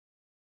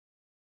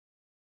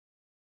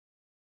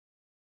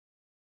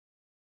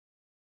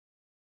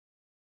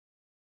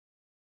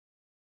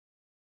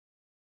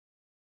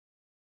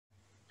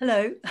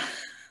Hello,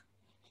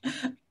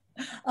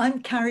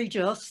 I'm Carrie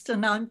Jost,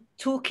 and I'm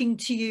talking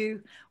to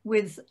you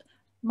with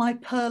my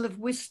pearl of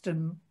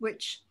wisdom,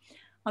 which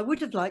I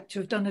would have liked to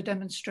have done a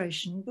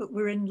demonstration, but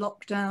we're in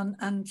lockdown,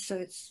 and so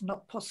it's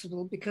not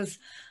possible because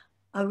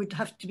I would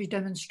have to be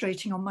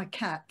demonstrating on my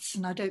cats,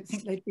 and I don't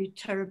think they'd be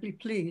terribly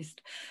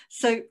pleased.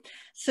 So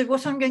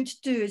what I'm going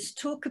to do is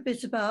talk a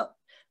bit about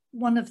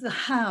one of the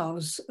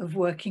hows of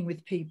working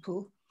with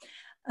people.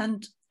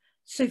 And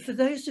so for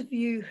those of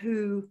you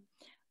who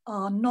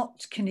are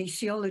not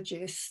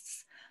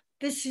kinesiologists,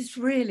 this is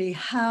really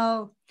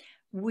how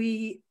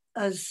we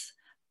as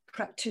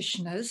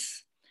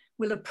practitioners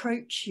will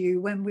approach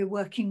you when we're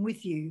working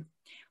with you.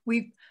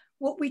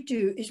 What we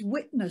do is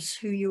witness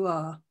who you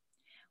are.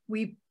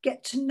 We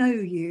get to know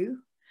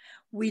you.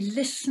 We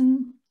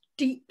listen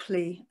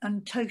deeply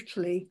and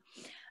totally,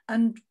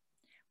 and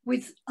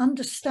with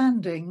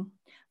understanding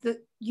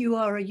that you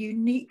are a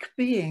unique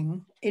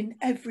being in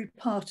every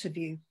part of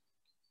you.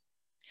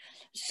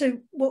 So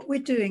what we're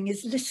doing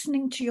is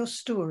listening to your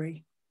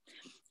story.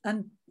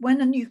 And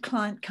when a new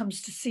client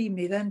comes to see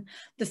me, then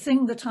the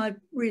thing that I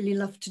really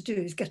love to do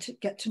is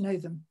get to know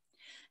them.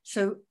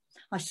 So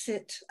I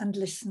sit and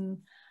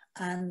listen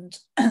and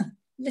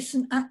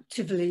listen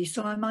actively.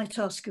 So I might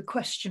ask a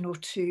question or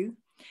two.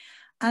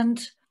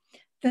 And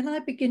then I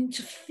begin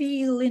to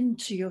feel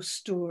into your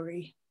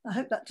story. I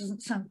hope that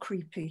doesn't sound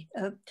creepy.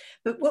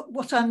 But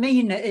what I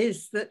mean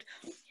is that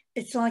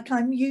it's like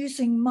I'm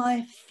using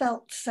my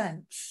felt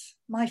sense,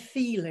 my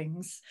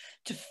feelings,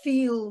 to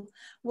feel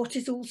what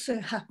is also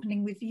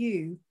happening with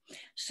you,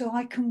 so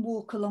I can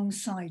walk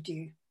alongside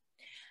you.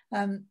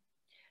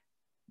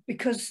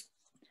 Because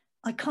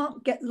I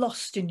can't get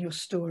lost in your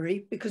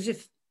story, because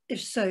if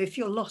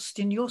you're lost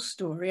in your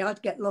story,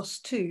 I'd get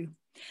lost too.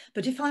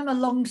 But if I'm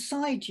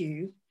alongside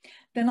you,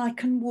 then I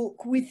can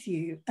walk with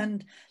you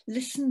and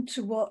listen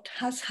to what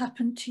has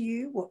happened to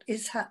you, what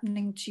is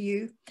happening to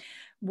you,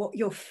 what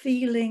you're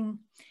feeling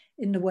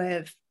in the way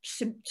of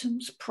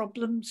symptoms,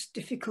 problems,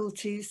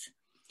 difficulties.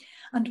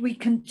 And we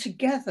can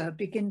together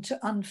begin to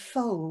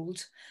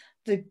unfold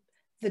the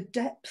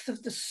depth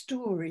of the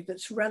story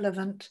that's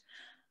relevant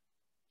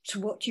to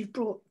what you've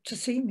brought to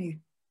see me,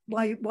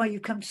 why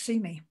you've come to see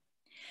me.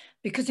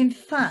 Because in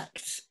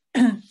fact,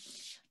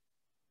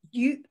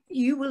 you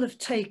will have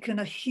taken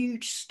a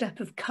huge step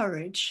of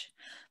courage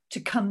to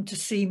come to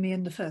see me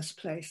in the first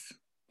place.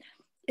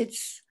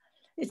 It's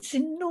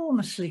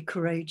enormously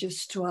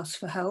courageous to ask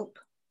for help.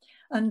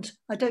 And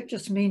I don't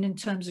just mean in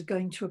terms of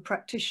going to a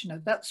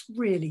practitioner, that's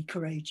really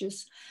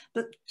courageous.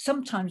 But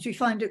sometimes we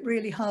find it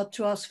really hard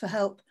to ask for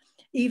help,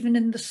 even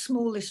in the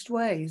smallest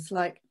ways,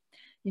 like,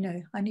 you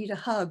know, I need a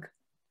hug.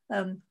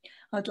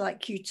 I'd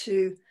like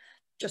to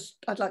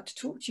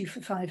talk to you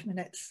for 5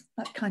 minutes,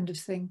 that kind of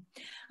thing.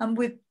 And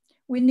we're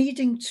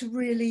needing to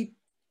really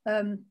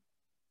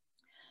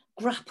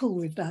grapple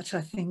with that,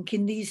 I think,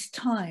 in these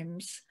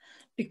times,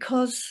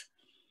 because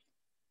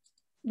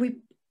we're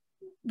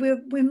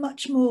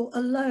much more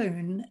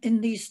alone in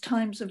these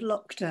times of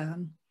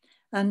lockdown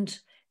and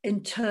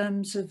in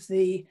terms of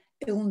the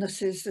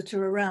illnesses that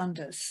are around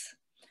us.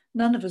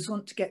 None of us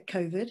want to get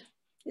COVID.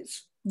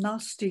 It's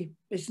nasty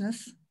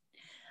business.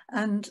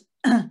 And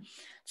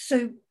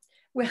so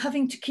we're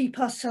having to keep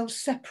ourselves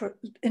separate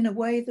in a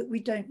way that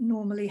we don't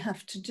normally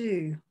have to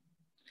do.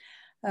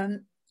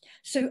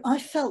 So I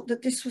felt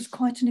that this was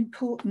quite an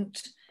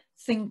important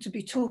thing to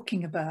be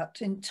talking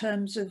about in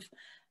terms of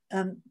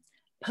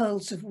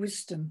pearls of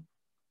wisdom.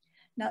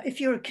 Now,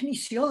 if you're a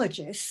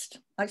kinesiologist,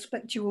 I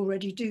expect you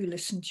already do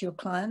listen to your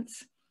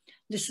clients,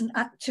 listen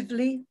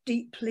actively,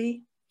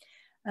 deeply,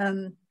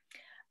 and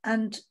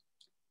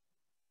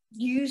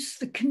use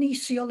the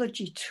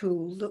kinesiology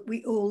tool that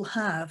we all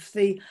have,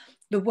 the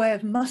way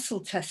of muscle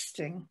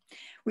testing,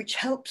 which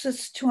helps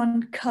us to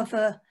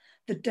uncover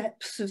the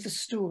depths of the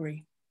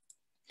story.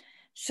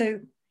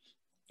 So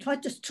if I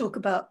just talk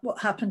about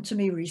what happened to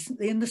me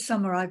recently, in the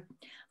summer,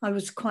 I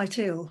was quite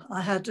ill.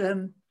 I had,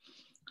 I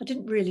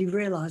didn't really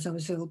realize I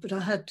was ill, but I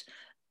had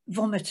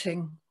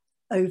vomiting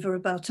over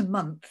about a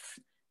month,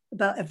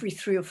 about every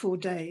 3 or 4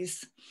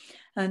 days,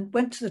 and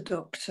went to the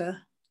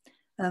doctor.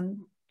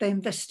 They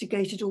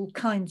investigated all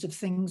kinds of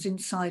things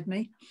inside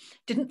me,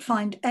 didn't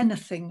find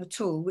anything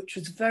at all, which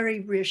was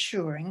very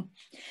reassuring.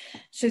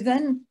 So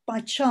then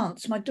by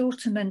chance, my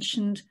daughter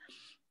mentioned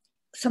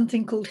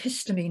something called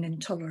histamine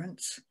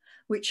intolerance,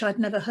 which I'd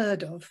never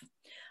heard of.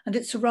 And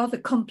it's a rather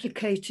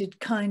complicated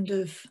kind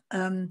of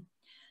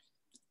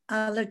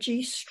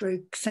allergy,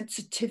 stroke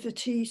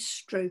sensitivity,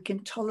 stroke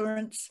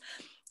intolerance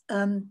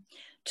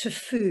to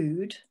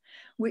food,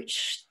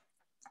 which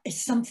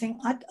is something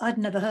I'd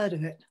never heard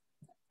of it,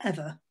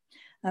 ever.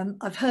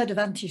 I've heard of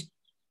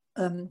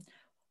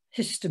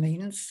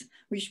antihistamines,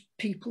 which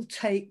people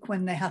take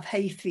when they have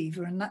hay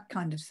fever and that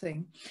kind of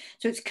thing.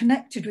 So it's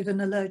connected with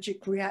an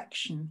allergic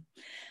reaction.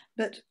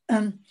 But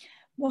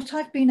what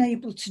I've been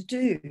able to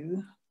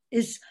do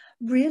is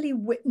really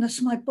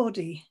witness my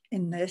body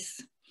in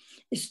this,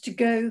 is to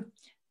go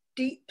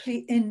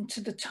deeply into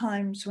the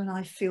times when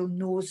I feel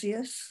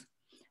nauseous,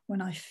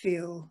 when I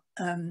feel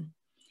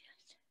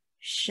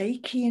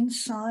shaky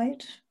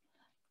inside,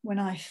 when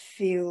I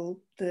feel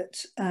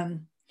that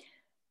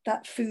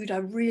that food I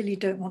really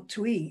don't want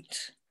to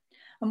eat.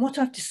 And what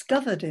I've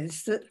discovered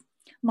is that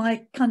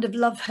my kind of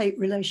love-hate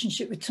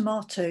relationship with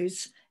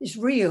tomatoes is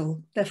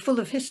real. They're full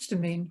of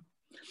histamine.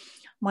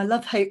 My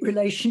love-hate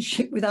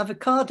relationship with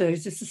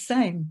avocados is the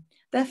same.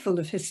 They're full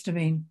of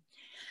histamine.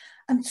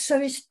 And so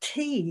is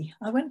tea.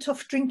 I went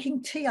off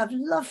drinking tea. I've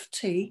loved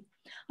tea,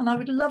 and I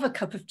would love a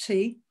cup of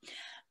tea,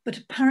 but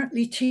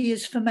apparently tea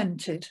is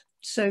fermented.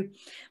 So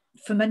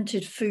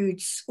fermented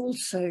foods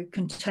also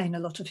contain a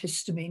lot of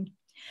histamine.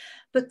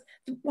 But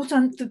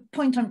the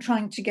point I'm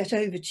trying to get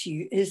over to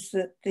you is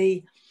that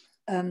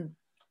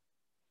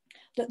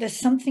that there's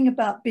something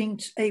about being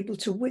able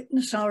to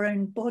witness our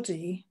own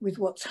body with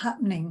what's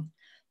happening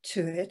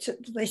to it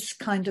at this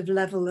kind of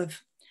level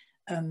of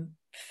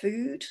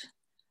food,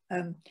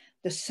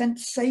 the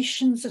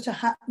sensations that are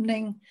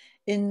happening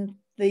in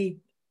the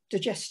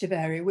digestive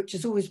area, which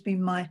has always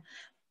been my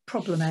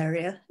problem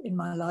area in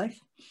my life.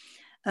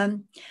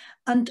 And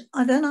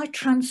then I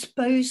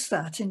transpose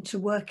that into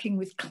working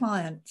with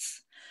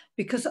clients,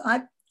 because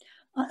I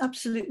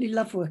absolutely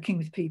love working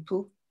with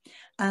people,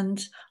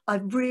 and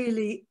I'm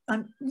really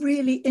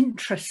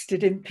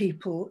interested in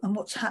people and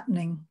what's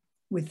happening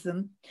with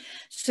them.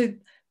 So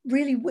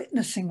really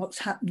witnessing what's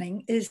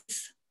happening is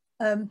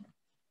a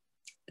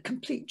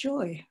complete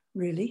joy,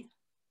 really.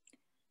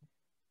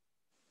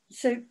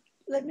 So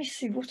let me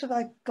see, what have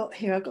I got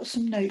here? I've got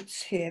some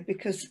notes here,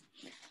 because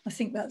I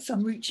think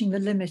I'm reaching the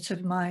limit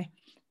of my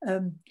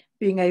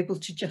being able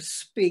to just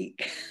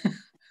speak.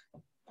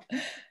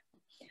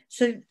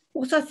 So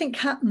what I think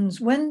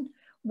happens when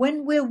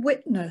we're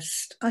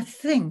witnessed, I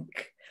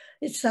think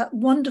it's that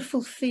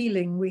wonderful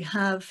feeling we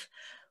have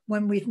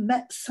when we've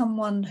met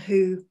someone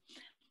who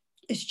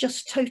is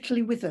just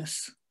totally with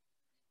us.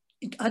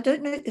 I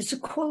don't know, it's a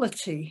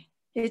quality.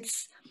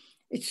 It's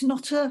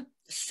not a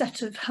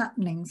set of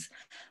happenings,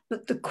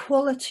 but the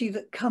quality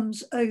that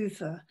comes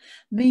over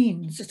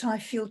means that I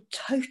feel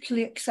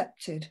totally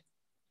accepted.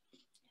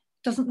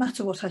 Doesn't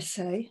matter what I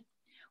say.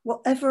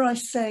 Whatever I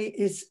say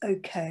is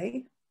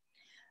okay.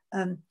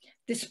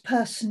 This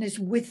person is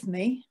with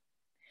me.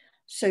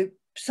 So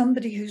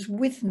somebody who's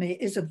with me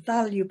is a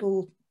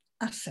valuable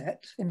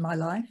asset in my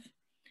life,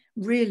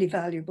 really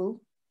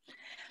valuable.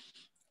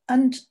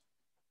 And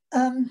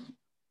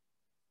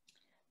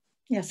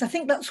yes, I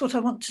think that's what I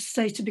want to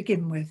say to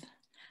begin with.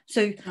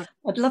 So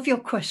I'd love your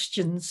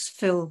questions,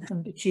 Phil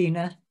and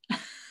Bettina,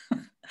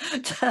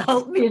 to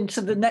help me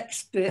into the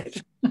next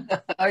bit.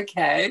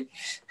 Okay.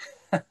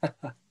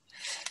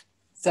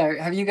 So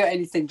have you got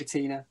anything,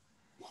 Bettina?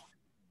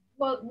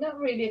 Well, not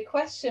really a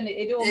question.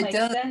 It all makes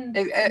sense.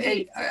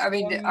 I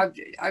mean,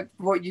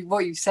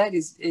 what you said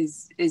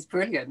is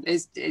brilliant.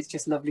 It's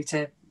just lovely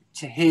to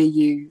hear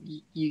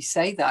you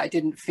say that. I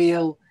didn't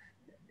feel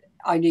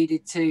I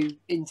needed to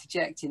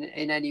interject in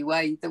any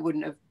way that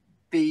wouldn't have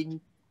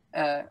been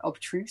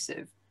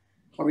obtrusive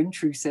or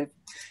intrusive.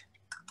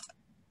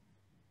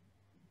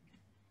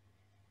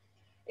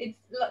 It's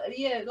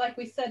yeah, like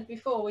we said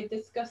before, we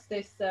discussed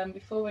this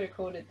before we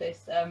recorded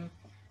this.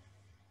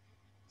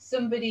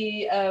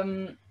 Somebody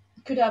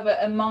could have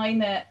a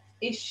minor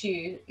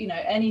issue, you know,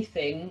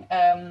 anything,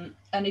 and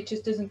it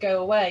just doesn't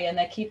go away, and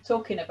they keep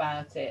talking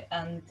about it,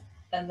 and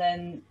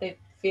then they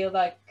feel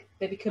like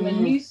they become a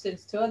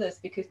nuisance to others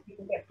because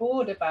people get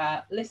bored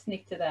about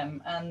listening to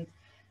them, and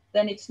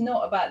then it's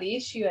not about the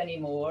issue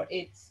anymore.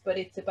 It's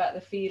about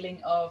the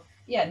feeling of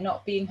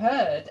not being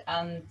heard,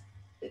 and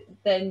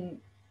then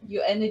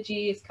your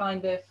energy is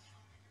kind of,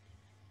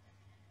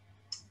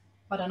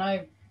 I don't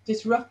know,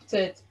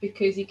 disrupted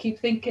because you keep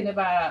thinking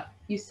about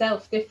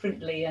yourself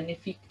differently. And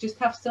if you just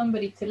have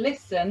somebody to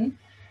listen,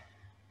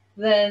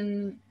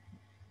 then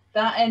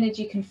that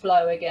energy can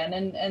flow again,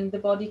 and the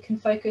body can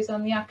focus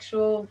on the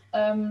actual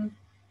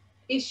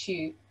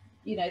issue,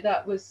 you know,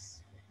 that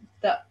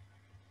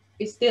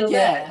is still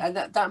there. And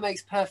that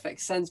makes perfect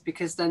sense,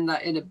 because then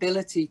that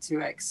inability to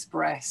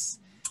express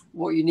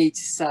what you need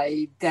to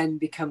say then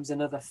becomes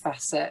another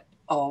facet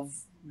of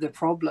the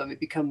problem. It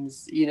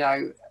becomes, you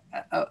know,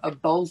 a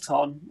bolt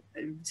on,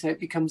 so it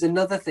becomes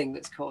another thing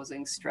that's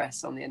causing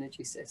stress on the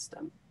energy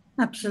system.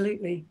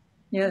 Absolutely.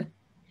 Yeah.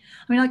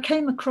 I mean, I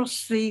came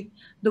across the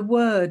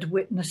word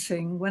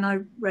witnessing when I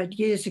read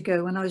years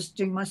ago, when I was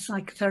doing my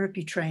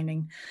psychotherapy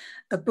training,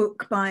 a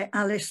book by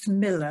Alice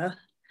Miller,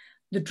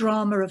 The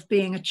Drama of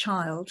Being a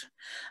Child.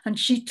 And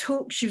she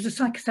was a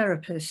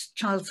psychotherapist,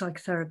 child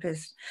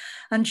psychotherapist,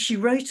 and she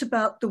wrote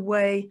about the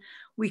way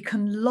we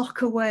can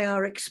lock away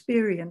our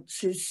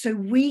experiences, so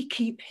we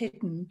keep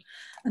hidden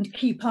and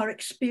keep our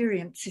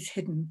experiences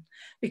hidden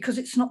because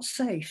it's not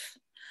safe.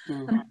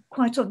 And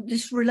quite often,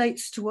 this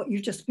relates to what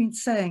you've just been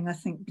saying, I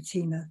think,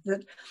 Bettina,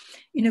 that,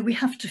 you know, we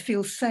have to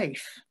feel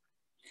safe.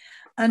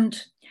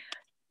 And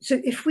so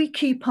if we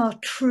keep our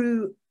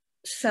true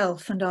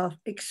self and our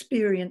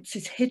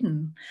experiences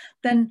hidden,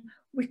 then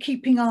we're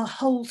keeping our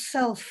whole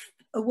self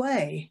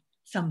away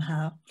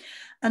somehow.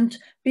 And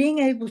being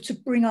able to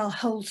bring our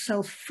whole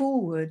self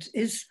forward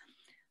is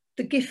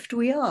the gift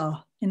we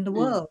are in the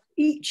world,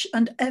 each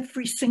and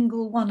every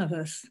single one of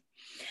us.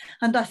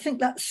 And I think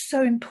that's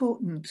so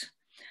important.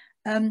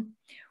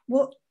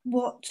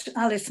 What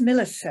Alice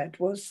Miller said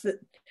was that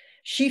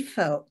she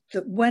felt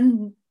that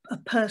when a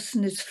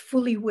person is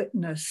fully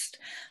witnessed,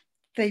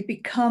 they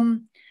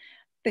become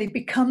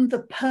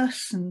the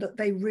person that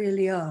they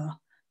really are.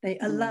 They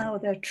allow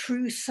their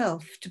true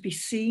self to be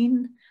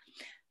seen.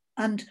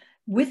 And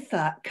with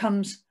that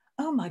comes,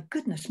 oh my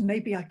goodness,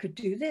 maybe I could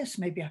do this,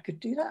 maybe I could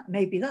do that,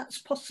 maybe that's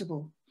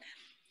possible.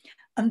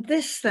 And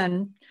this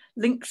then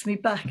links me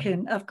back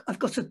in, I've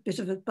got a bit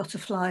of a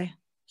butterfly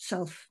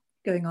self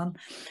going on,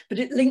 but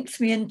it links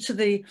me into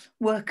the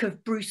work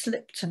of Bruce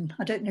Lipton.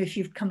 I don't know if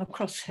you've come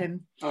across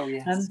him. Oh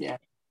yes, yeah.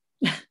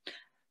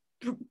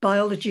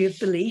 Biology of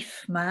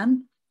Belief,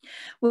 man.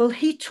 Well,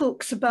 he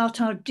talks about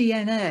our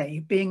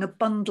DNA being a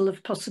bundle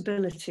of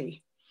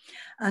possibility.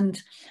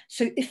 And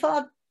so if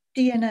our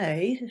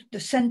DNA, the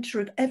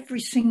center of every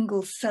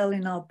single cell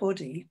in our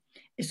body,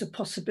 is a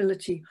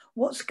possibility,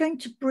 what's going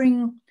to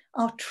bring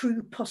our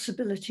true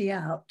possibility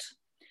out?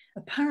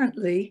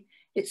 Apparently,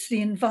 it's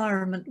the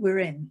environment we're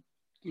in.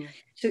 Yeah.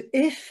 So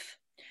if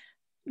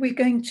we're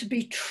going to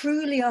be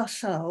truly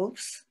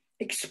ourselves,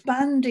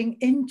 expanding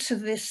into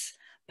this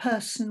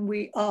person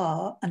we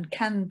are and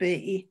can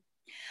be,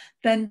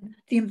 then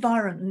the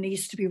environment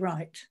needs to be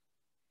right.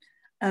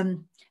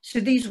 So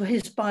these were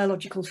his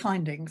biological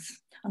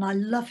findings. And I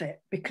love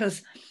it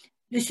because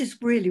this is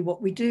really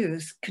what we do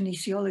as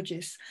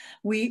kinesiologists.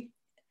 We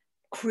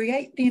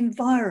create the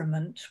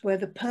environment where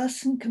the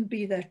person can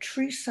be their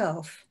true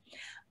self,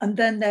 and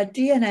then their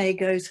DNA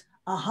goes,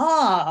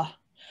 aha,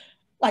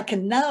 I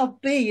can now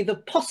be the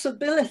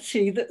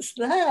possibility that's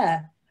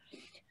there.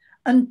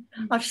 And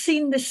I've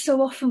seen this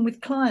so often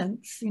with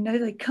clients, you know,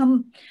 they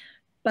come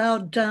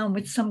bowed down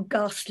with some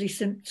ghastly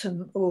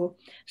symptom or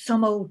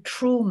some old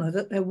trauma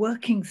that they're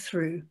working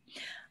through.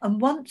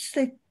 And once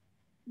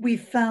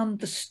we've found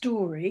the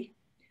story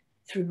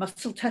through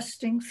muscle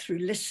testing, through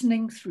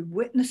listening, through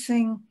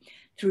witnessing,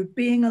 through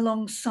being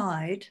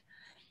alongside,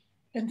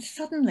 then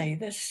suddenly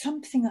there's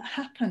something that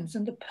happens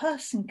and the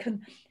person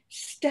can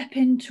step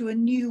into a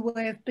new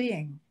way of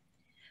being.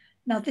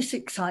 Now, this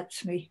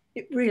excites me.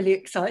 It really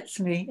excites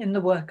me in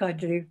the work I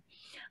do.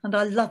 And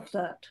I love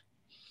that.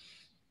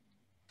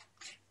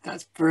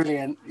 That's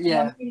brilliant.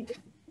 Yeah.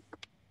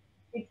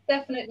 It's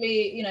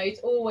definitely, you know,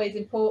 it's always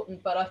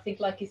important. But I think,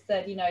 like you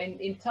said, you know,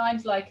 in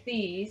times like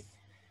these,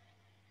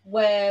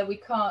 where we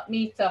can't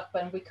meet up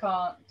and we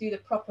can't do the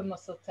proper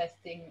muscle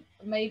testing,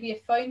 maybe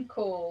a phone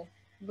call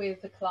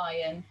with the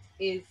client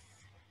is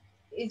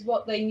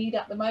what they need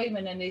at the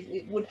moment, and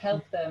it would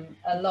help them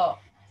a lot.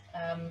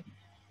 And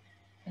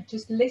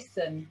just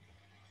listen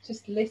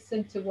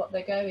to what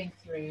they're going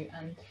through.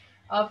 And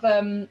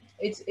I've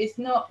it's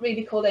not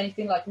really called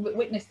anything like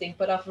witnessing,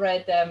 but I've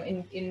read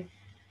in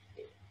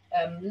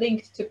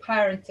linked to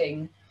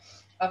parenting,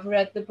 I've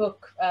read the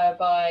book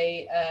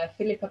by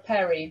Philippa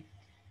Perry,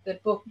 the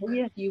book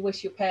You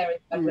Wish Your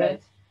Parents Had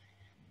Read.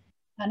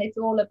 And it's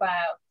all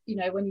about, you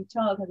know, when your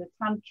child has a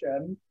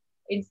tantrum,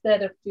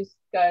 instead of just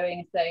going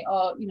and saying,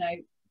 oh, you know,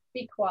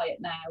 be quiet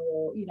now,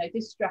 or, you know,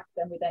 distract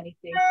them with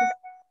anything, just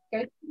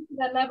go to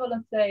their level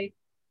and say,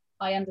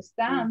 I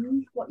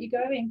understand what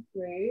you're going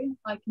through.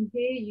 I can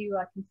hear you.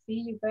 I can see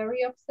you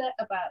very upset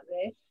about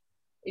this.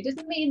 It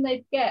doesn't mean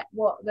they get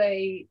what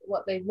they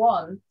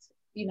want,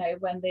 you know,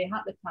 when they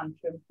have the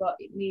tantrum, but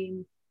it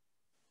means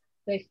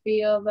they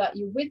feel that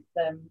you're with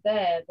them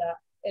there,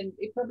 and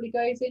it probably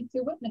goes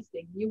into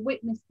witnessing. You're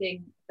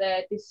witnessing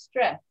their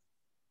distress.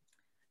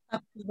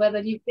 Whether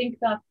you think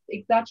that's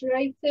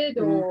exaggerated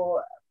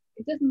or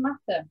it doesn't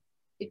matter.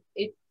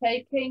 It's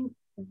taking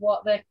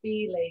what they're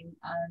feeling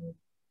and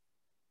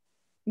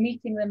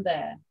meeting them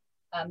there,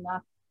 and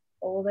that's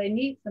all they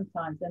need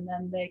sometimes. And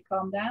then they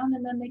calm down,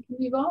 and then they can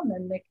move on,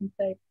 and they can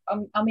say,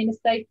 I'm in a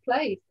safe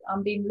place.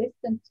 I'm being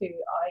listened to.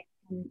 I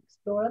can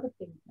explore other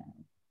things now.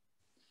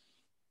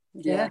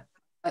 Yeah.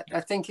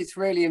 I think it's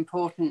really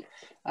important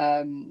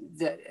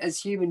that as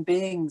human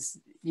beings,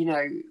 you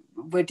know,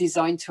 we're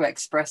designed to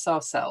express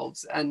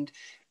ourselves, and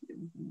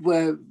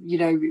we're, you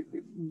know,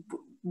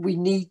 we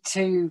need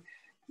to,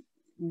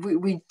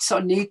 we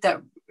sort of need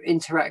that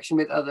interaction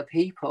with other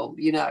people.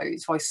 You know,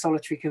 it's why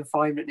solitary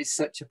confinement is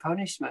such a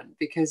punishment,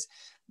 because,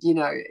 you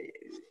know,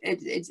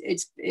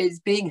 it's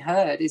being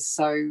heard is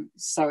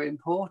so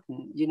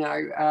important. You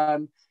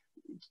know,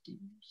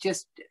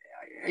 just,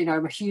 you know,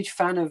 I'm a huge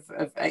fan of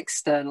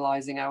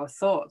externalizing our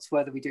thoughts,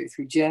 whether we do it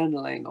through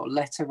journaling or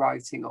letter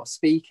writing or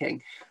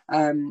speaking.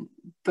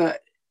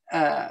 But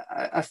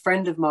a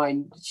friend of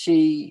mine,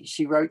 she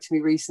wrote to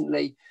me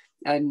recently,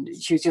 and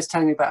she was just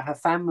telling me about her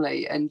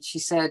family. And she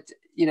said,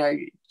 you know,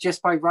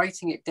 just by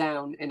writing it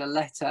down in a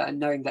letter and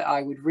knowing that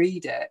I would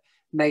read it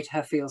made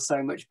her feel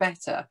so much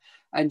better.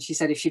 And she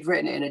said if she'd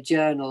written it in a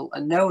journal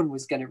and no one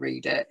was going to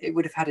read it, it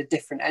would have had a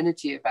different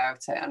energy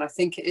about it. And I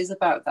think it is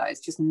about that. It's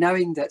just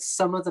knowing that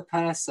some other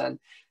person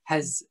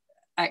has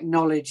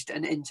acknowledged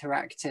and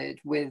interacted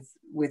with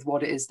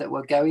what it is that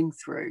we're going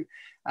through,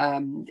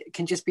 it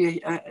can just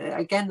be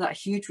again that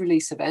huge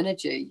release of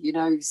energy. You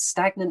know,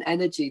 stagnant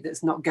energy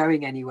that's not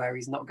going anywhere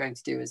is not going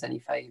to do us any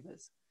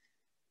favors.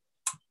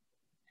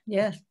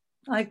 Yes,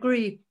 I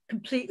agree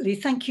completely.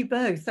 Thank you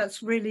both.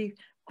 That's really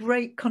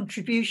great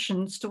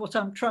contributions to what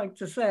I'm trying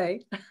to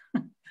say.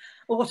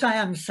 Or what I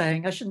am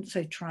saying. I shouldn't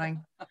say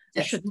trying.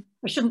 Yes.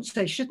 I shouldn't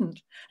say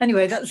shouldn't.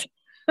 Anyway, that's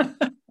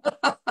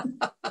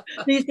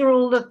these are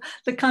all the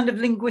kind of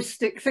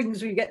linguistic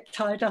things we get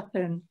tied up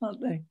in,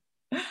 aren't they?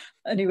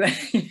 Anyway.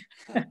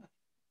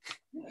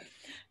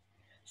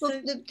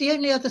 Well, the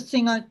only other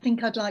thing I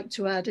think I'd like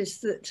to add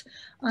is that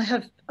I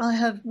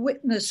have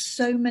witnessed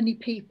so many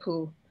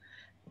people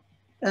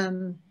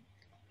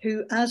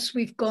who, as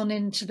we've gone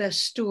into their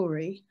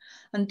story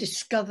and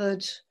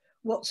discovered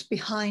what's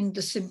behind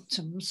the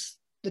symptoms,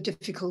 the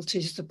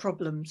difficulties, the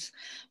problems,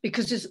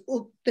 because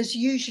there's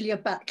usually a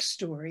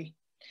backstory,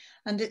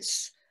 and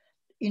it's,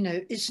 you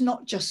know, it's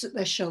not just that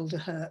their shoulder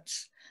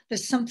hurts.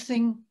 There's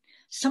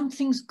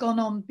something's gone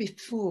on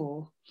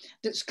before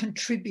that's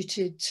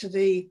contributed to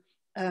the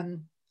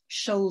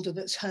shoulder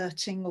that's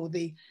hurting, or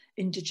the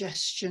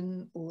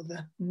indigestion, or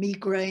the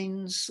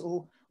migraines,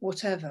 or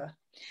whatever.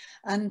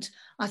 And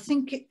I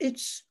think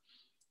it's,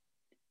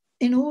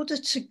 in order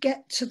to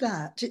get to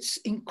that, it's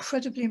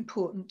incredibly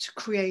important to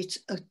create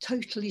a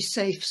totally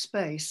safe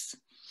space.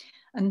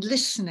 And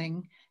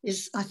listening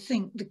is, I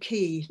think, the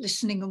key.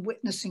 Listening and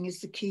witnessing is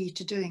the key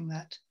to doing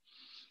that.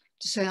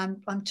 To say,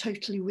 I'm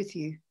totally with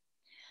you.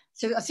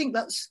 So I think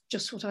that's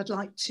just what I'd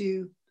like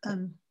to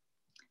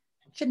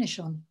finish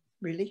on,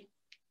 really.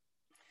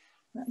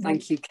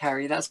 Thank you,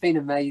 Carrie. That's been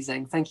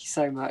amazing. Thank you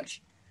so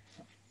much.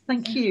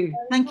 Thank you.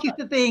 Thank you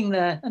for being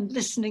there and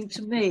listening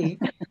to me.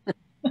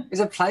 It was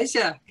a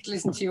pleasure. I could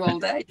listen to you all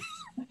day.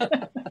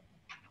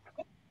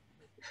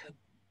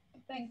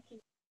 Thank you.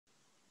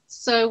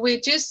 So we're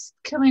just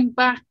coming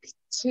back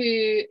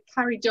to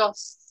Carrie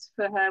Jost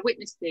for her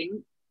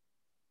witnessing.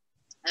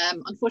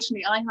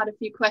 Unfortunately, I had a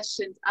few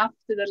questions after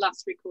the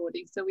last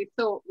recording, so we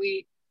thought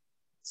we'd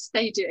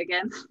stage it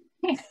again,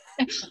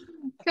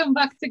 come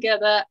back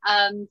together,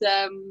 and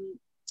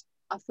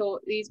I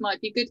thought these might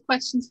be good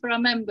questions for our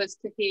members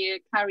to hear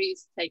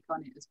Carrie's take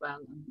on it as well,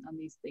 and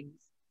these things.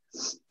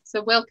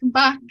 So welcome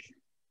back,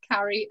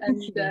 Carrie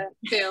and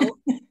Bill.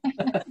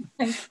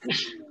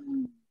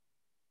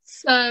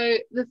 So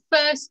the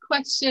first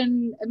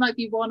question, it might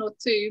be one or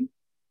two,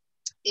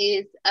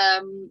 is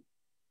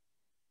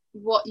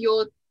what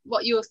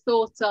your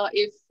thoughts are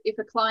if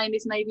a client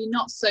is maybe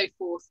not so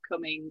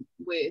forthcoming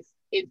with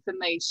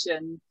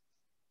information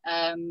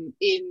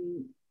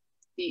in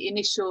the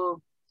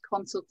initial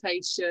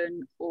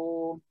consultation,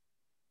 or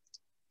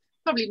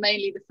probably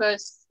mainly the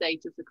first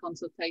stage of the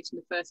consultation,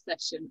 the first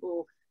session,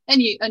 or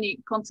any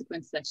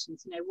consequent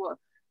sessions. You know,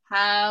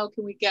 how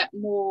can we get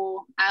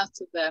more out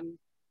of them?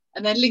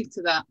 And then linked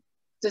to that,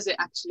 does it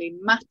actually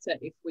matter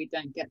if we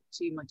don't get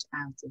too much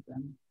out of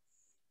them?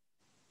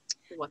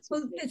 Well,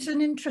 it's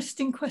an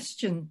interesting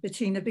question,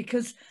 Bettina,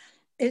 because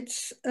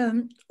it's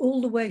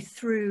all the way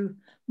through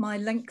my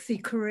lengthy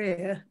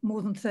career,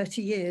 more than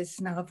 30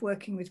 years now of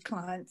working with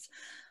clients,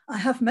 I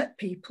have met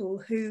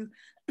people who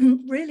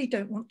really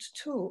don't want to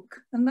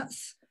talk, and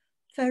that's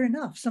fair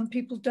enough. Some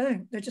people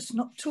don't, they're just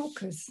not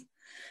talkers.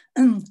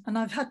 And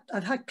I've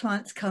had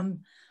clients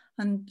come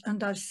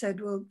and I've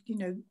said, well, you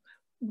know,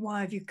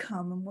 why have you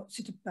come and what's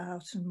it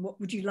about and what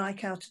would you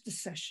like out of the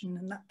session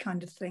and that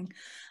kind of thing.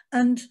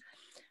 And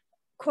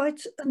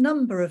quite a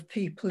number of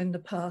people in the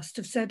past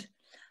have said,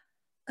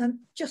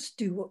 just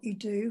do what you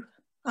do.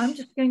 I'm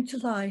just going to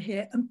lie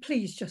here and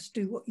please just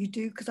do what you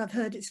do because I've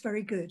heard it's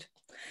very good.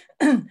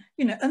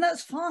 You know, and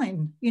that's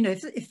fine. You know,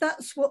 if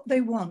that's what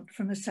they want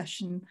from a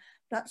session,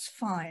 that's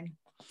fine.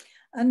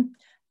 And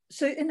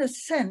so in a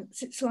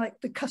sense, it's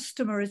like the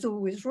customer is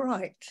always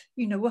right.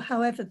 You know, well,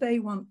 however they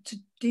want to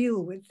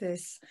deal with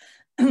this,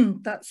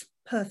 that's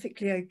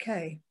perfectly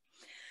okay.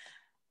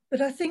 But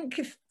I think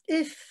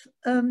if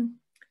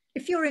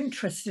you're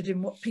interested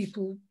in what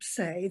people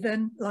say,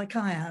 then like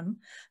I am,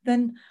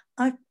 then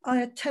I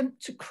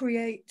attempt to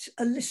create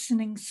a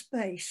listening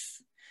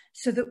space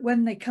so that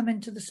when they come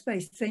into the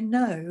space, they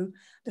know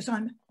that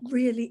I'm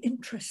really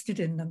interested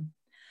in them,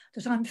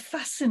 that I'm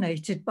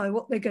fascinated by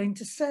what they're going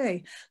to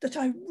say, that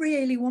I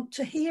really want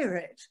to hear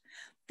it,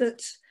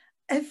 that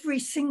every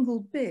single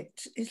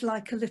bit is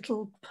like a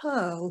little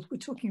pearl, we're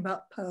talking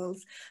about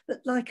pearls,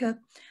 but like a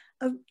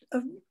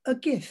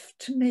gift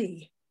to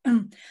me.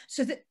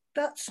 So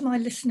that's my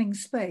listening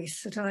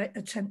space that I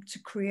attempt to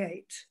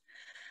create.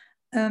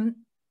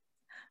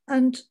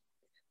 And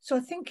so I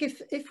think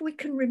if we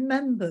can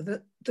remember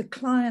that the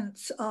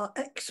clients are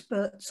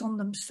experts on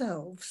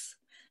themselves,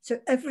 so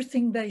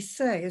everything they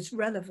say is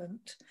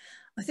relevant,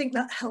 I think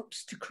that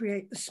helps to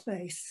create the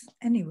space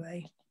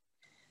anyway.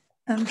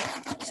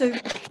 So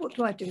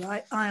what do?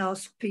 I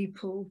ask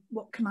people,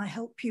 what can I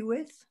help you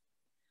with?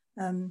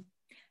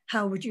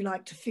 How would you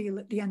like to feel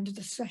at the end of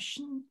the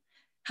session?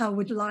 How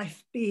would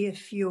life be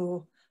if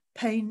you're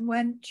pain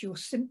went, your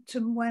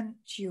symptom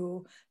went,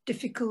 your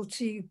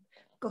difficulty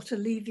got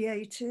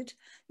alleviated.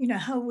 You know,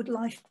 how would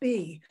life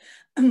be?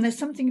 And there's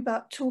something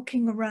about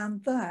talking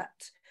around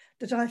that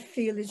I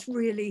feel is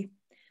really,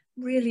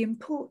 really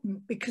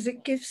important, because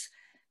it gives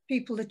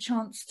people a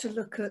chance to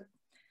look at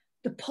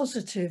the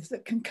positive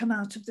that can come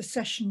out of the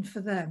session for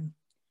them.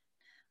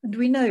 And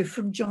we know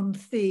from John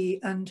Thee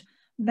and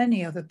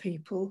many other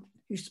people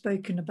who've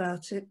spoken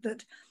about it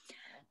that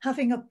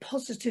having a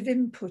positive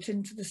input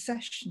into the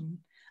session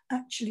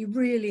actually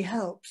really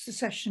helps the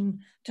session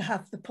to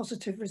have the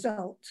positive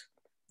result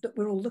that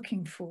we're all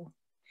looking for.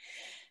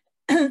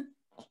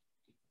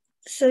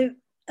 So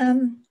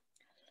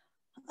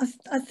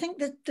I think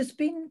that there's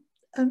been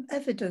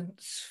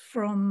evidence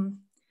from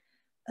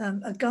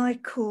a guy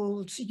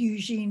called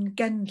Eugene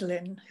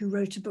Gendlin, who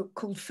wrote a book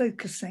called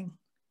Focusing,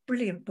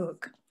 brilliant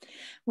book,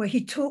 where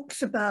he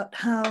talks about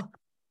how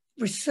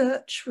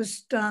research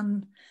was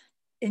done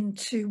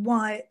into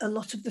why a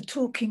lot of the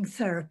talking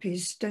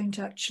therapies don't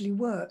actually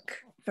work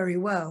very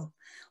well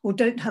or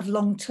don't have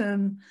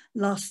long-term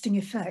lasting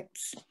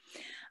effects.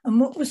 And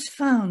what was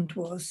found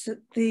was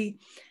that the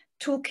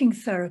talking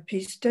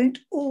therapies don't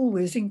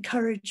always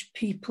encourage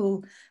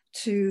people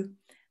to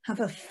have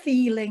a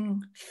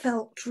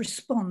felt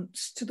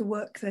response to the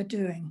work they're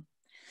doing.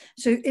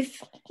 So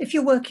if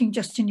you're working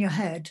just in your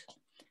head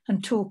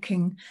and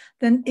talking,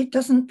 then it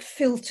doesn't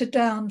filter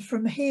down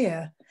from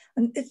here,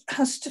 and it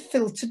has to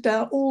filter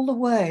down all the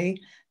way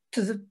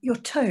to your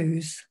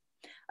toes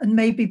and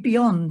maybe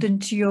beyond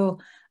into your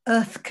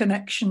earth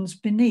connections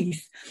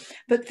beneath.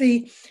 But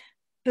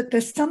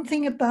there's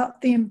something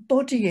about the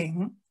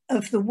embodying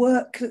of the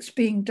work that's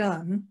being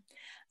done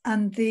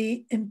and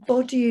the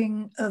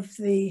embodying of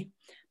the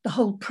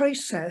whole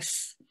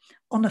process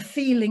on a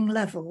feeling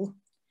level,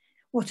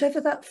 whatever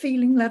that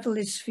feeling level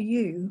is for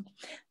you,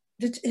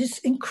 that is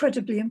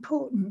incredibly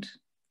important.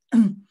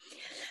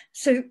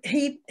 So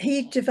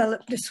he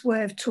developed this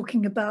way of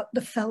talking about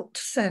the felt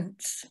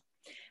sense,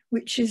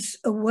 which is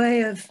a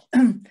way of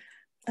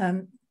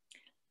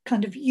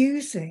kind of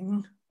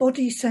using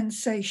body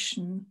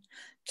sensation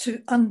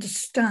to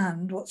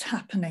understand what's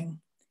happening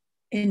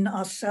in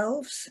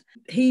ourselves.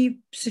 He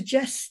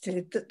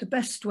suggested that the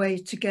best way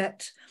to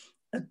get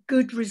a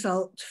good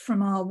result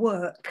from our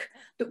work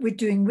that we're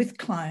doing with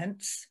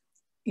clients,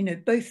 you know,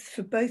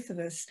 for both of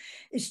us,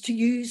 is to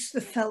use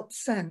the felt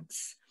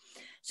sense.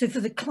 So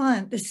for the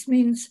client, this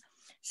means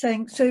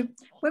saying, so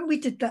when we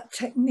did that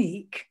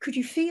technique, could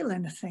you feel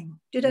anything?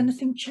 Did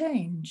anything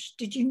change?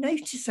 Did you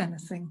notice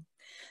anything?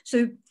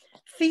 So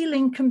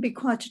feeling can be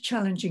quite a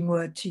challenging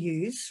word to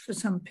use for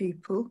some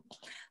people,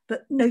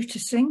 but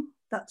noticing,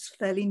 that's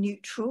fairly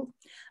neutral.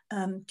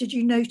 Did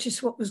you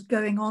notice what was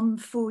going on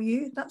for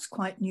you? That's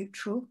quite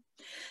neutral.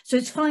 So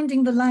it's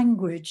finding the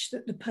language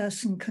that the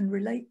person can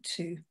relate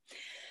to,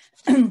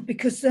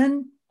 because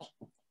then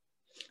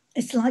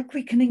it's like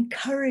we can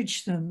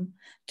encourage them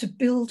to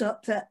build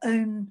up their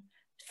own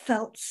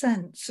felt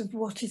sense of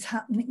what is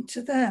happening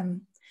to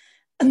them,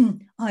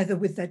 either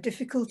with their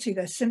difficulty,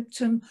 their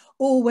symptom,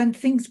 or when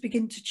things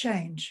begin to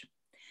change.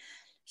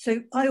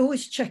 So I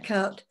always check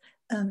out,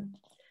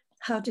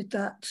 how did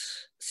that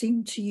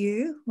seem to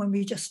you when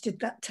we just did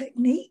that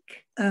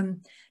technique?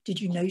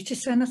 Did you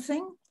notice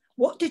anything?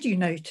 What did you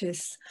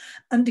notice?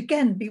 And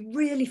again, be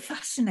really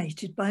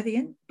fascinated by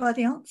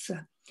the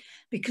answer,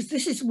 because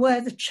this is where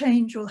the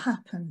change will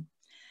happen,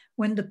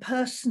 when the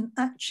person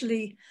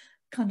actually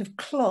kind of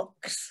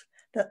clocks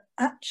that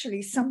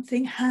actually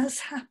something has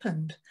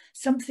happened,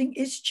 something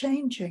is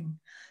changing.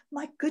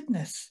 My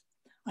goodness,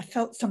 I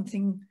felt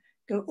something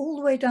go all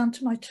the way down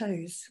to my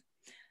toes.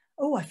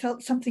 Oh, I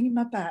felt something in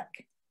my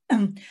back.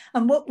 And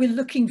what we're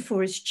looking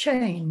for is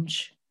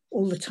change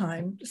all the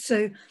time.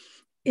 So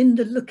in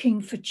the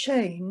looking for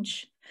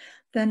change,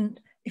 then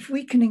if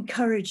we can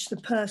encourage the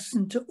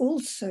person to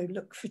also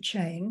look for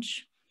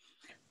change,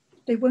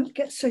 they won't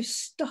get so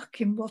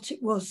stuck in what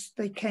it was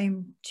they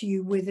came to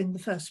you with in the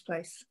first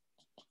place.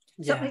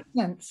 Does that make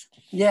sense?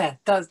 Yeah,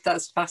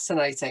 that's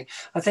fascinating.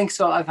 I think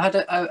so. I've had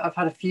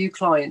a few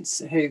clients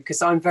who,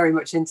 because I'm very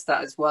much into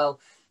that as well,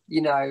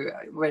 you know,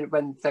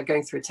 when they're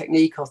going through a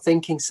technique or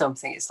thinking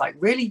something, it's like,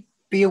 really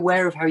be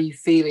aware of how you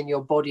feel in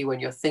your body when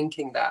you're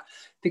thinking that,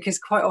 because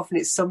quite often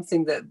it's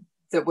something that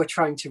we're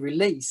trying to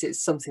release.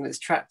 It's something that's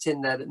trapped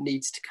in there that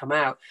needs to come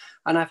out.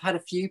 And I've had a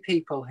few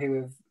people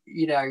who have,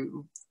 you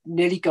know,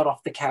 nearly got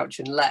off the couch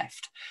and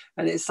left,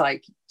 and it's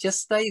like,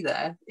 just stay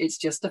there, it's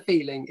just a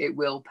feeling, it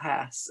will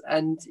pass.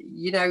 And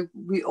you know,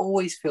 we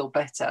always feel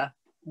better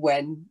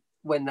when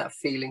that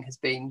feeling has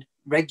been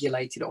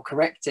regulated or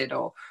corrected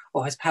or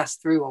has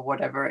passed through or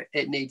whatever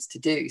it needs to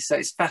do. So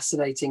it's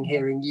fascinating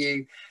hearing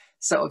you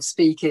sort of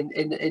speak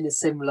in a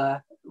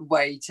similar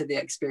way to the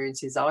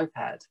experiences I've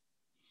had.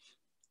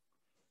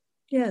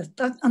 Yes,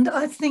 and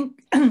I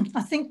think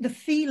the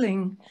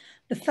feeling,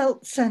 the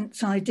felt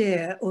sense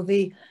idea, or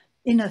the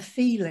inner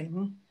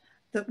feeling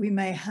that we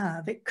may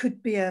have, it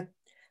could be a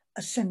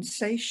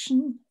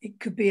sensation, it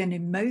could be an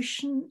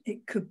emotion,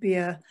 it could be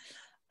a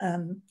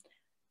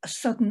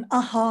sudden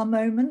aha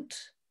moment,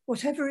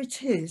 whatever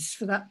it is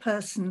for that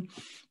person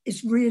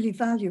is really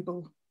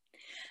valuable.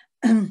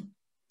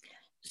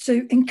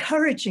 So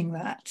encouraging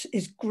that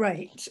is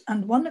great.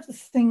 And one of the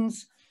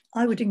things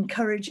I would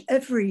encourage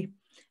every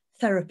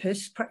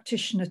therapist,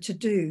 practitioner to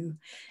do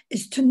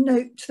is to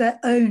note their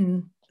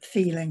own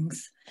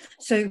feelings.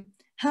 So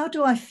how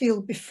do I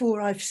feel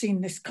before I've seen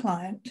this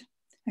client?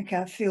 Okay,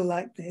 I feel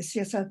like this.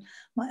 Yes, I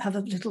might have a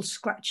little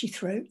scratchy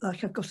throat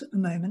like I've got at the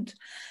moment.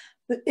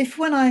 But if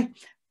when I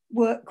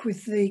work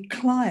with the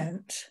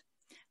client,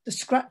 the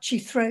scratchy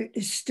throat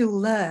is still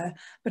there,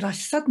 but I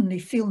suddenly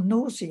feel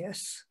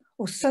nauseous,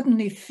 or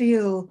suddenly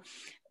feel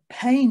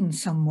pain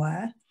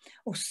somewhere,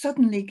 or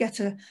suddenly get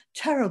a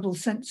terrible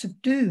sense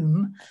of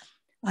doom,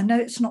 I know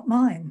it's not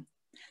mine.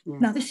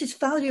 Now, this is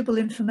valuable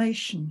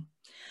information.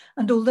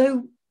 And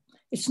although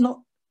it's not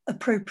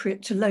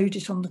appropriate to load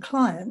it on the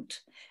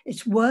client,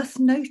 it's worth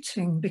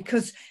noting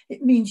because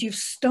it means you've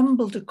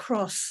stumbled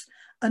across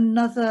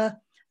another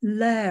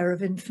layer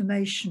of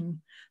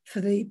information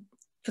for the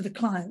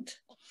client.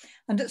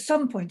 And at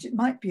some point, it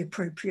might be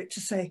appropriate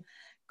to say,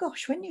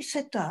 gosh, when you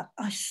said that,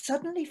 I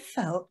suddenly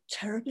felt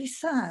terribly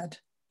sad.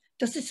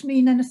 Does this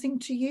mean anything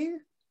to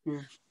you?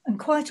 Yeah. And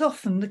quite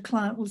often the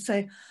client will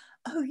say,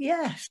 oh,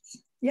 yes,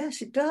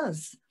 it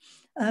does.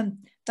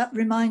 That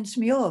reminds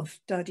me of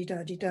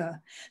da-di-da-di-da.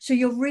 So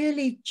you're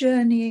really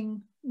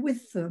journeying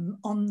with them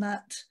on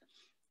that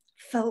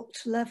felt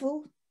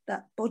level,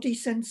 that body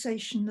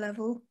sensation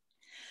level.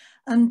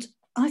 And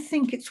I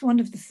think it's one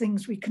of the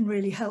things we can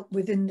really help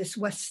with in this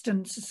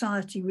Western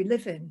society we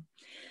live in,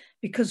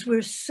 because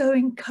we're so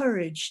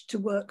encouraged to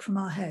work from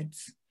our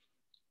heads.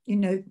 You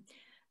know,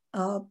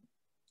 our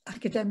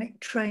academic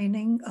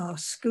training, our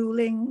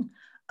schooling,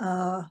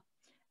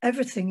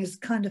 everything is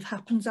kind of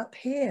happens up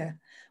here.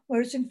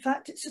 Whereas in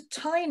fact, it's a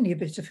tiny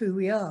bit of who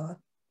we are.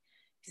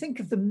 Think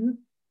of the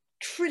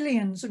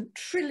trillions and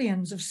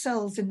trillions of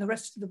cells in the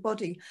rest of the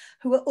body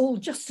who are all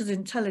just as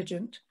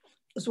intelligent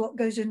as what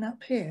goes in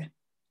up here,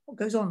 what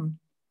goes on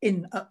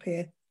in up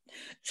here.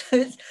 So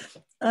it's,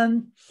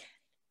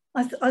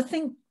 I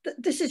think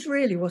that this is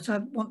really what I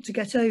want to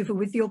get over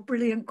with your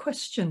brilliant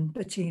question,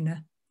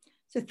 Bettina.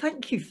 So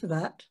thank you for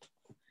that.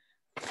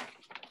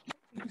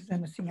 Is there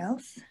anything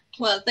else?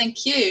 Well,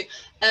 thank you.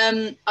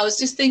 I was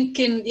just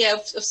thinking, yeah,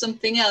 of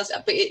something else,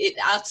 but it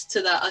adds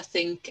to that, I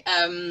think.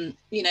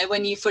 You know,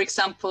 when you, for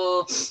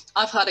example,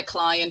 I've had a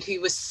client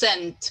who was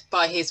sent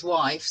by his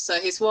wife. So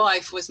his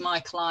wife was my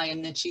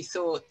client and she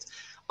thought,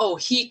 oh,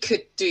 he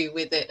could do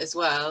with it as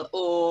well.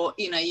 Or,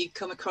 you know, you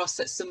come across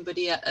at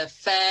somebody at a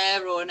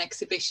fair or an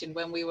exhibition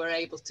when we were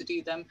able to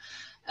do them.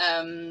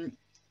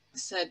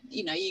 Said,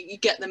 you know, you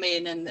get them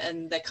in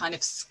and they're kind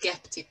of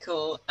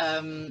skeptical.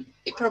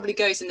 It probably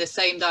goes in the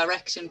same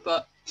direction,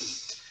 but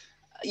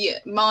yeah,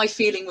 my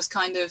feeling was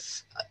kind of,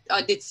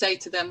 I did say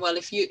to them, well,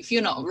 if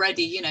you're not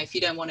ready, you know, if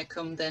you don't want to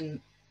come,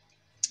 then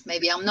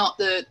maybe I'm not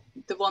the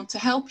one to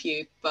help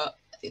you. But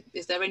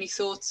is there any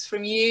thoughts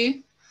from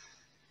you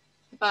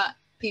about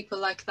people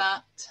like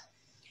that?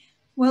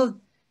 Well,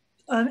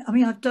 I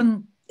mean, I've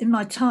done, in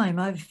my time,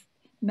 I've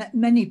met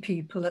many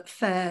people at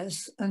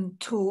fairs and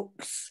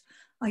talks.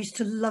 I used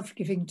to love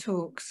giving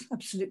talks,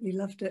 absolutely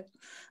loved it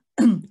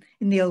in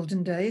the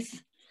olden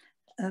days.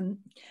 And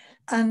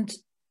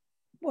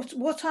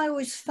what I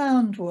always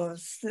found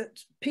was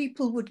that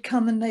people would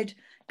come and they'd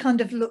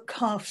kind of look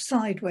half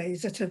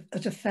sideways at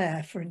a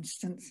fair, for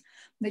instance.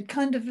 They'd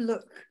kind of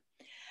look.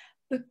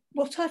 But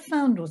what I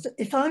found was that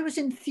if I was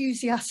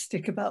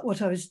enthusiastic about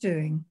what I was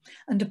doing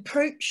and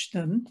approached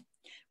them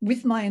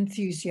with my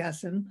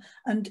enthusiasm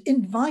and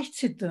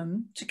invited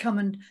them to come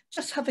and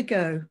just have a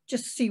go,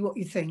 just see what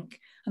you think.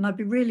 And I'd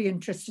be really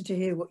interested to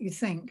hear what you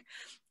think.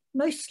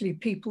 Mostly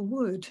people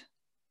would.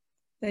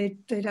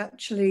 They'd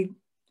actually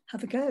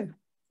have a go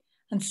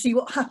and see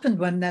what happened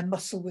when their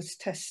muscle was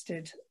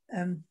tested.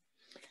 In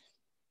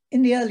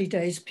the early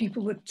days,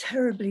 people were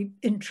terribly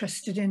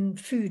interested in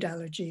food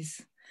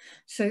allergies.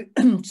 So,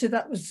 so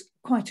that was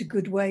quite a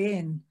good way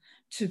in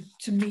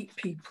to meet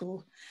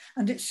people.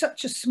 And it's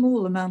such a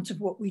small amount of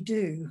what we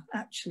do,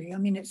 actually. I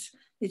mean,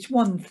 it's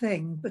one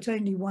thing, but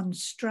only one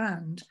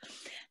strand.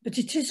 But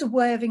it is a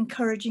way of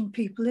encouraging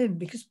people in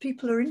because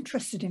people are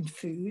interested in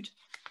food.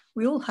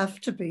 We all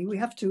have to be, we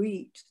have to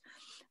eat.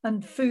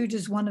 And food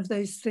is one of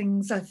those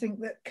things I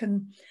think that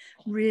can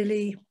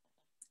really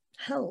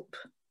help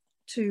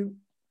to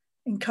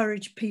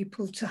encourage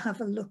people to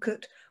have a look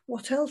at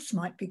what else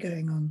might be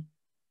going on.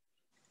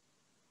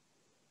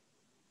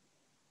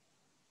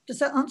 Does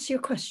that answer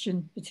your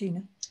question,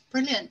 Bettina?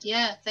 Brilliant.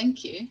 Yeah,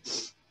 thank you.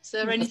 Is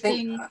there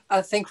anything?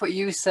 I think what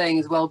you were saying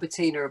as well,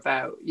 Bettina,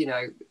 about, you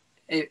know,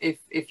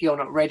 if you're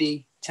not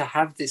ready to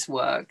have this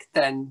work,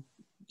 then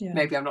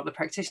maybe I'm not the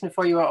practitioner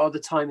for you, or the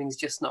timing's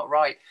just not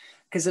right.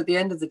 Because at the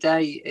end of the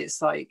day,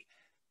 it's like,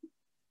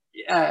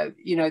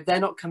 you know,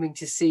 they're not coming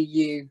to see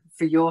you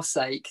for your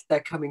sake. They're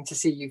coming to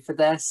see you for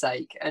their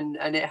sake, and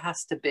it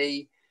has to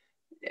be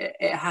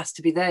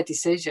their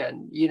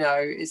decision. You know,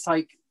 it's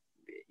like,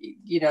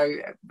 you know,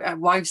 a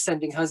wife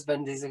sending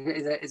husband is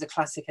a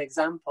classic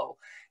example,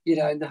 you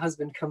know, and the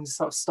husband comes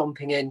sort of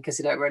stomping in because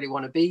they don't really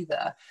want to be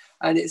there.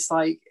 And it's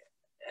like,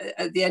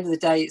 at the end of the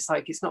day, it's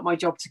like, it's not my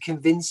job to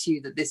convince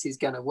you that this is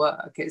going to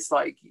work. It's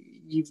like,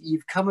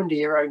 you've come under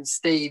your own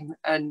steam,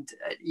 and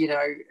you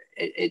know,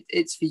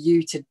 it's for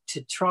you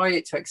to try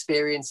it, to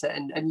experience it,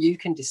 and you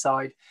can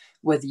decide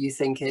whether you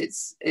think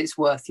it's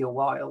worth your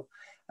while.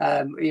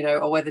 You know,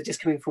 or whether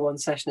just coming for one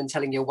session and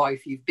telling your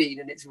wife you've been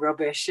and it's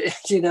rubbish,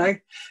 you know.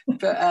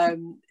 But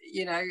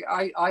you know,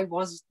 I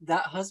was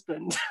that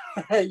husband.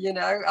 You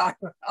know,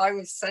 I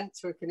was sent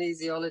to a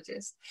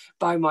kinesiologist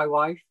by my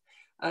wife,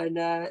 and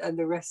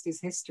the rest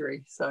is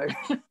history. So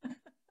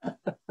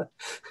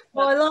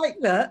well, I like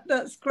that.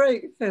 That's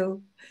great,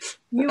 Phil.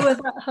 You were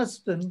that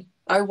husband.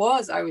 I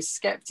was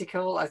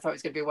skeptical. I thought it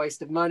was going to be a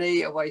waste of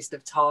money, a waste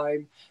of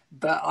time,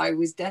 but I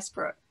was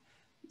desperate.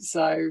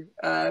 So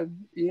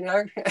you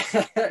know,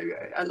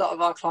 a lot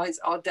of our clients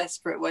are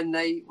desperate when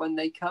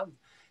they come.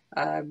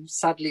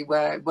 Sadly,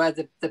 where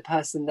the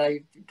person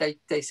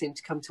they seem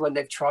to come to when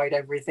they've tried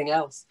everything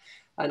else.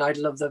 And I'd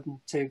love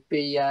them to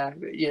be,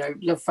 you know,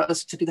 love for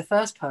us to be the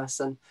first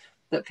person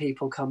that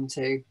people come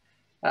to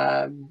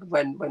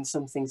when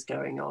something's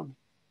going on.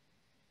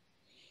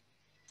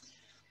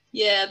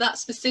 Yeah, that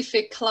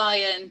specific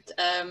client,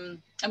 I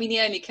mean, he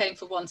only came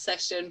for one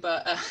session,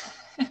 but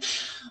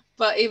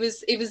but it was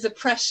the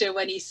pressure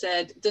when he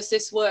said, does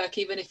this work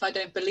even if I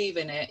don't believe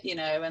in it, you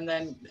know? And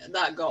then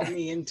that got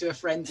me into a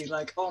frenzy,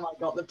 like, oh my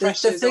God, the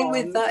pressure's the thing on.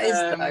 with that is,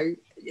 though,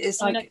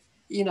 it's like,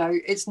 you know,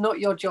 it's not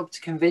your job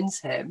to convince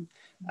him.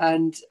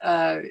 And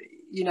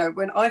you know,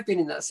 when I've been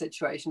in that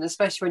situation,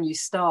 especially when you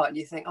start and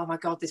you think, oh my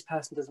God, this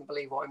person doesn't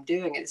believe what I'm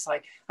doing. And it's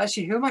like,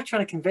 actually, who am I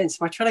trying to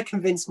convince? Am I trying to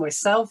convince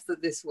myself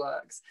that this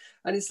works?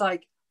 And it's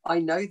like, I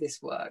know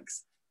this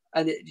works.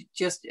 And it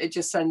just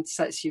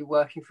sets you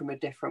working from a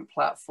different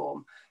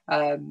platform.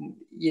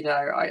 You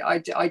know,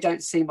 I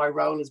don't see my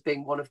role as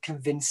being one of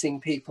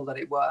convincing people that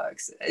it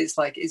works. It's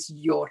like, it's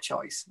your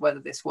choice whether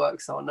this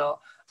works or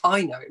not.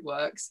 I know it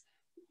works.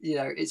 You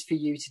know, it's for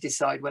you to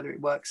decide whether it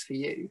works for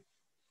you.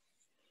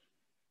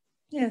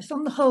 Yes,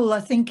 on the whole, I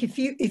think if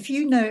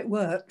you know it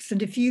works,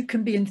 and if you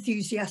can be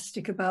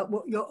enthusiastic about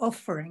what you're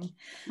offering,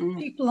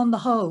 people on the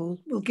whole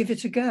will give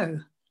it a go.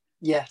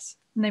 Yes.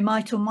 And they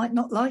might or might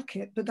not like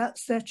it, but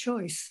that's their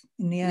choice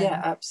in the end.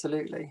 Yeah,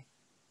 absolutely.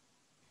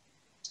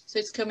 So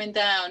it's coming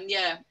down,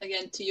 yeah,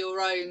 again, to your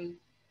own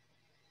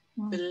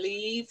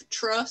belief,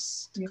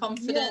 trust,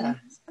 confidence. Yeah,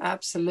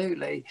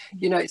 absolutely.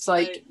 You know, it's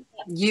like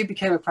you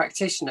became a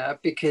practitioner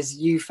because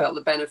you felt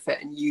the benefit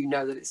and you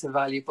know that it's a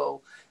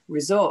valuable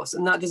resource.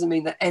 And that doesn't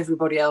mean that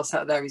everybody else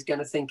out there is going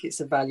to think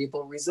it's a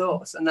valuable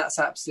resource. And that's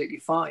absolutely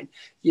fine.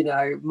 You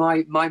know,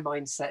 my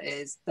mindset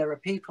is there are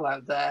people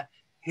out there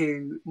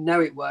who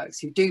know it works,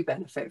 who do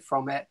benefit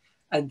from it,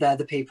 and they're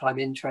the people I'm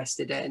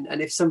interested in.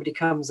 And if somebody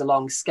comes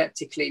along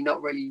skeptically,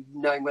 not really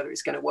knowing whether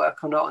it's going to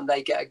work or not, and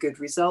they get a good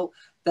result,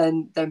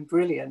 then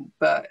brilliant.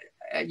 But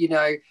you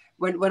know,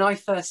 when I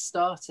first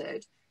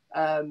started,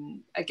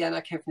 again,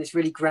 I came from this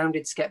really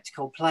grounded,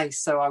 skeptical place.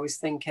 So I was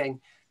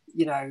thinking,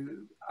 you know,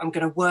 I'm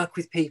going to work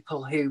with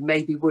people who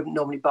maybe wouldn't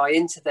normally buy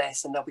into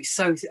this, and they'll be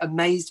so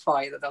amazed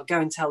by it that they'll go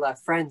and tell their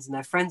friends, and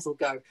their friends will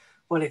go,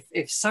 well,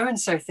 if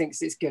so-and-so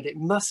thinks it's good, it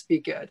must be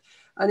good.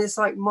 And it's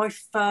like, my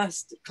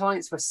first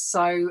clients were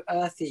so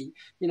earthy.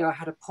 You know, I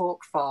had a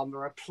pork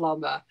farmer, a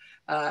plumber,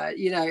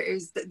 you know, it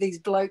was these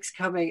blokes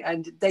coming,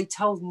 and they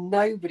told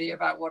nobody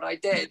about what I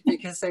did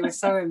because they were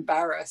so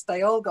embarrassed.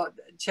 They all got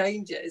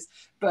changes,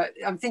 but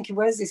I'm thinking,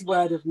 where's this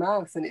word of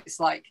mouth? And it's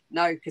like,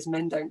 no, because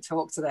men don't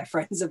talk to their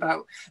friends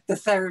about the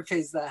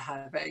therapies they're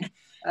having.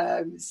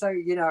 So,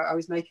 you know, I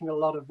was making a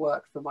lot of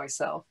work for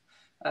myself.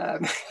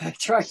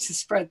 Trying to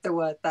spread the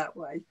word that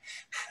way.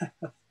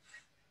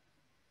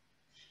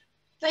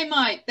 They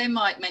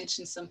might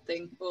mention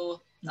something, or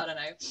I don't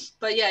know,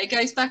 but yeah, it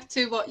goes back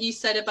to what you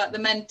said about the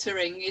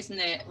mentoring, isn't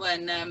it?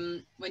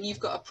 When you've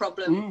got a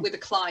problem with a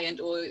client,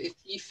 or if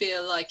you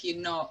feel like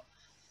you're not,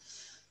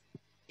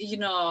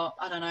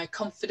 I don't know,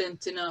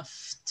 confident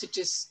enough to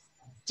just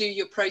do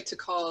your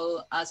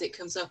protocol as it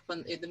comes up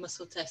in the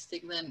muscle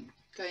testing, then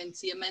go and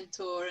see a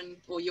mentor,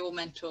 or your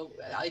mentor,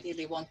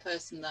 ideally one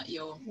person that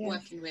you're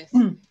working with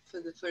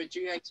for a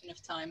duration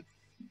of time.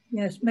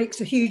 Yes,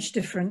 makes a huge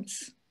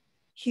difference.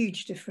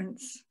 Huge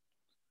difference.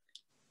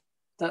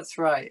 That's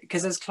right,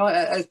 because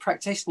as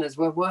practitioners,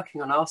 we're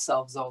working on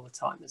ourselves all the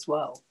time as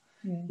well.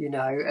 You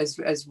know,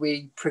 as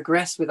we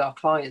progress with our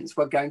clients,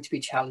 we're going to be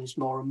challenged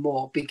more and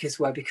more because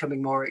we're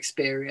becoming more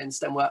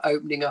experienced, and we're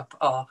opening up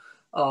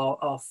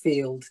our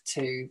field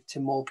to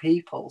more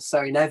people.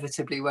 So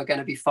inevitably we're going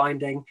to be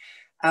finding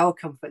our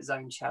comfort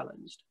zone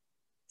challenged.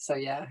 So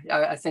yeah,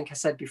 I think I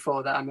said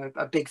before that I'm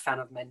a big fan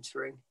of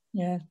mentoring.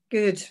 Yeah,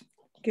 good.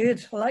 I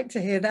like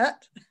to hear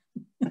that.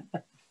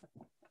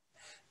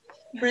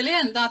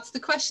 Brilliant. That's the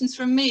questions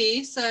from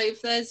me. So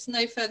if there's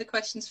no further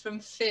questions from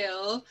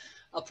Phil,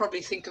 I'll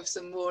probably think of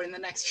some more in the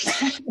next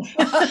few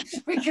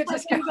days. We could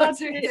just go on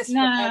to this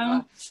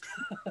now.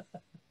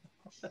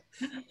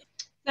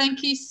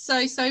 Thank you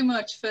so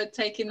much for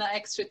taking that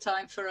extra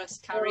time for us,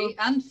 Carrie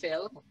and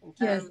Phil.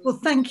 Yes, well,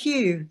 thank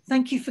you.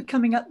 Thank you for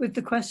coming up with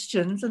the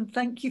questions, and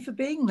thank you for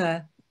being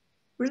there.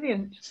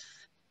 Brilliant.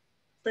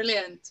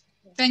 Brilliant.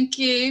 Thank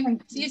you.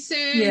 See you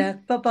soon. Yeah,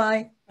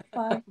 bye-bye.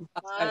 Bye.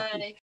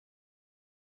 Bye.